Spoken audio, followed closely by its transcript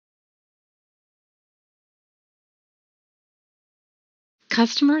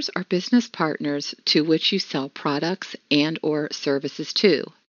Customers are business partners to which you sell products and/or services to.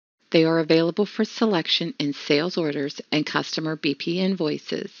 They are available for selection in sales orders and customer BP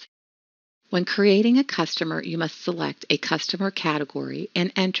invoices. When creating a customer, you must select a customer category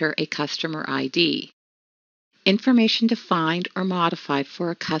and enter a customer ID. Information defined or modified for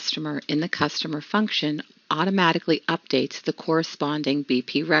a customer in the customer function automatically updates the corresponding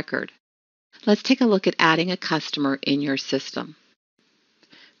BP record. Let's take a look at adding a customer in your system.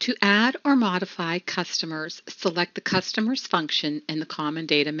 To add or modify customers, select the Customers function in the Common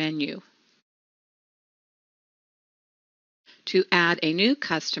Data menu. To add a new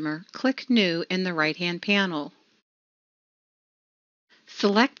customer, click New in the right-hand panel.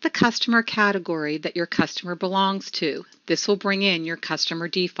 Select the customer category that your customer belongs to. This will bring in your customer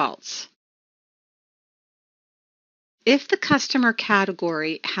defaults. If the customer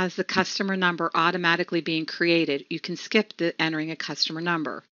category has the customer number automatically being created, you can skip the entering a customer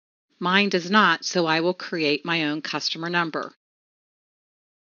number. Mine does not, so I will create my own customer number.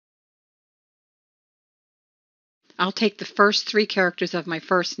 I'll take the first 3 characters of my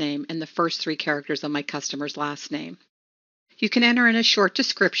first name and the first 3 characters of my customer's last name. You can enter in a short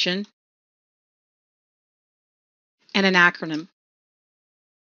description and an acronym.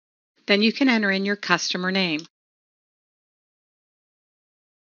 Then you can enter in your customer name.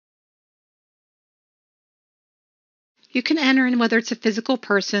 You can enter in whether it's a physical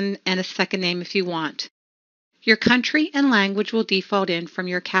person and a second name if you want. Your country and language will default in from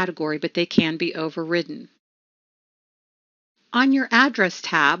your category, but they can be overridden. On your Address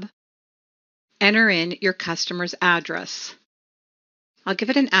tab, enter in your customer's address. I'll give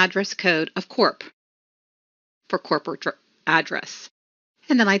it an address code of Corp for corporate address,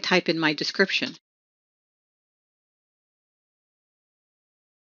 and then I type in my description.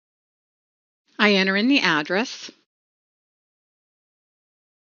 I enter in the address.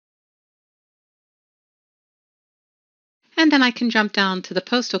 And then I can jump down to the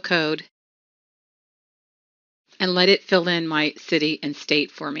postal code and let it fill in my city and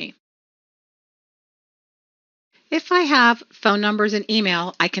state for me. If I have phone numbers and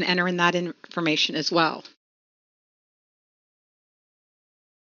email, I can enter in that information as well.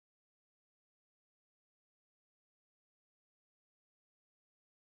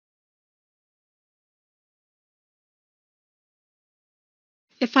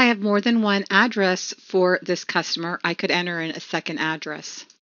 If I have more than one address for this customer, I could enter in a second address.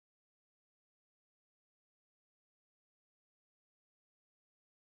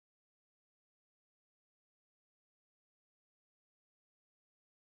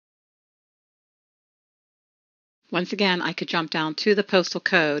 Once again, I could jump down to the postal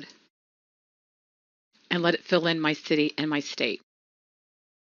code and let it fill in my city and my state.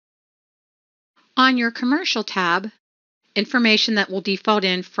 On your Commercial tab, information that will default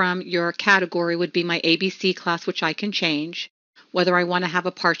in from your category would be my ABC class, which I can change. Whether I want to have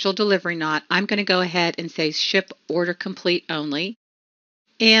a partial delivery or not, I'm going to go ahead and say ship order complete only.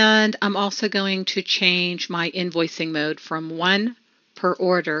 And I'm also going to change my invoicing mode from 1 per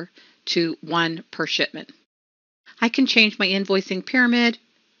order to 1 per shipment. I can change my invoicing pyramid.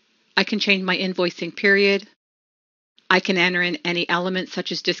 I can change my invoicing period. I can enter in any elements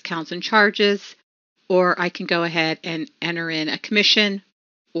such as discounts and charges, or I can go ahead and enter in a commission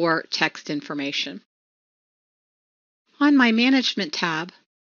or text information. On my Management tab,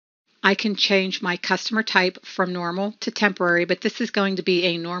 I can change my customer type from normal to temporary, but this is going to be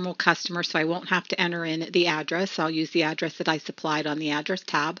a normal customer, so I won't have to enter in the address. I'll use the address that I supplied on the Address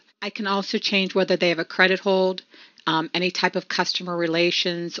tab. I can also change whether they have a credit hold, any type of customer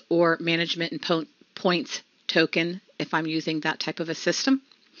relations, or management and points token if I'm using that type of a system.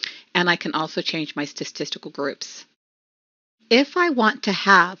 And I can also change my statistical groups. If I want to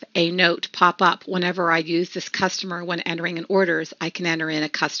have a note pop up whenever I use this customer when entering in orders, I can enter in a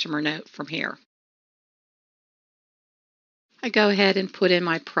customer note from here. I go ahead and put in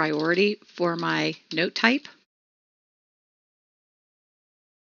my priority for my note type.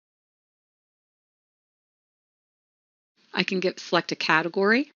 I can select a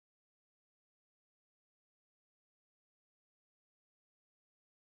category.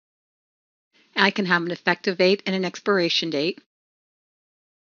 I can have an effective date and an expiration date.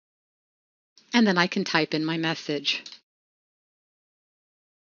 And then I can type in my message.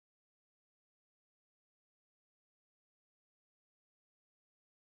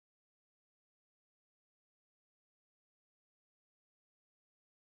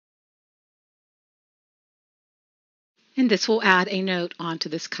 And this will add a note onto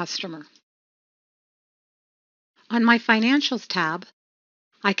this customer. On my Financials tab,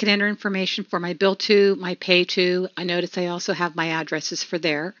 I can enter information for my bill to, my pay to. I notice I also have my addresses for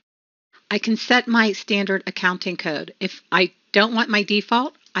there. I can set my standard accounting code. If I don't want my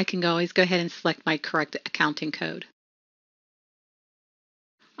default, I can always go ahead and select my correct accounting code.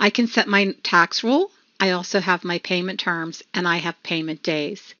 I can set my tax rule. I also have my payment terms, and I have payment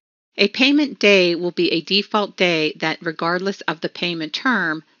days. A payment day will be a default day that, regardless of the payment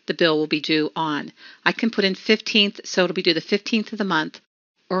term, the bill will be due on. I can put in 15th, so it'll be due the 15th of the month,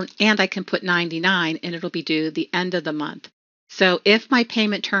 and I can put 99, and it'll be due the end of the month. So if my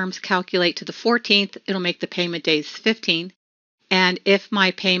payment terms calculate to the 14th, it'll make the payment days 15. And if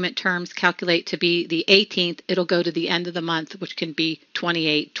my payment terms calculate to be the 18th, it'll go to the end of the month, which can be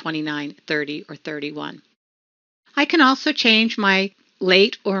 28, 29, 30, or 31. I can also change my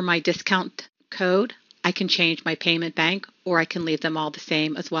late or my discount code. I can change my payment bank, or I can leave them all the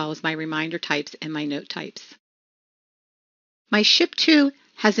same, as well as my reminder types and my note types. My Ship To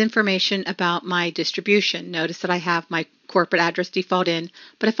has information about my distribution. Notice that I have my corporate address default in,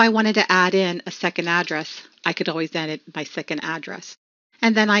 but if I wanted to add in a second address, I could always edit my second address.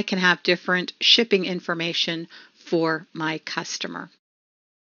 And then I can have different shipping information for my customer.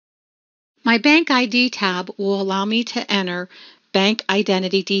 My Bank ID tab will allow me to enter bank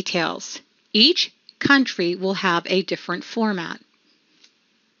identity details. Each country will have a different format.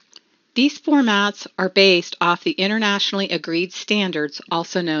 These formats are based off the internationally agreed standards,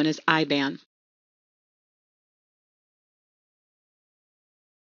 also known as IBAN.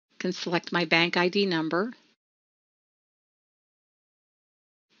 I can select my bank ID number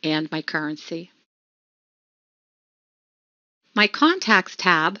and my currency. My Contacts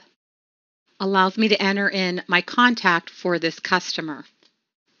tab allows me to enter in my contact for this customer.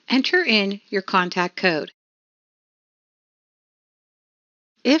 Enter in your contact code.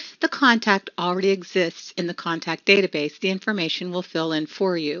 If the contact already exists in the contact database, the information will fill in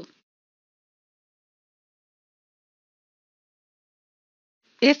for you.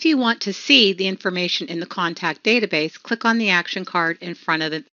 If you want to see the information in the contact database, click on the action card in front of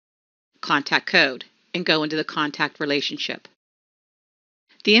the contact code and go into the contact relationship.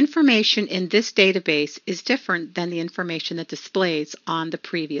 The information in this database is different than the information that displays on the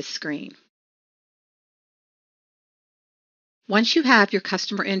previous screen. Once you have your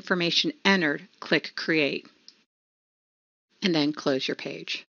customer information entered, click Create, and then close your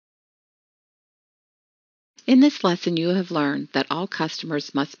page. In this lesson, you have learned that all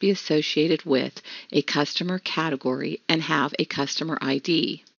customers must be associated with a customer category and have a customer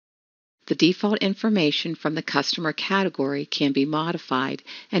ID. The default information from the customer category can be modified,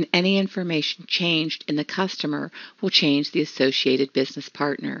 and any information changed in the customer will change the associated business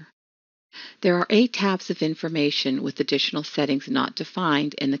partner. There are 8 tabs of information with additional settings not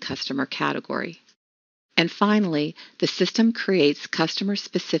defined in the customer category. And finally, the system creates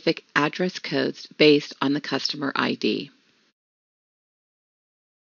customer-specific address codes based on the customer ID.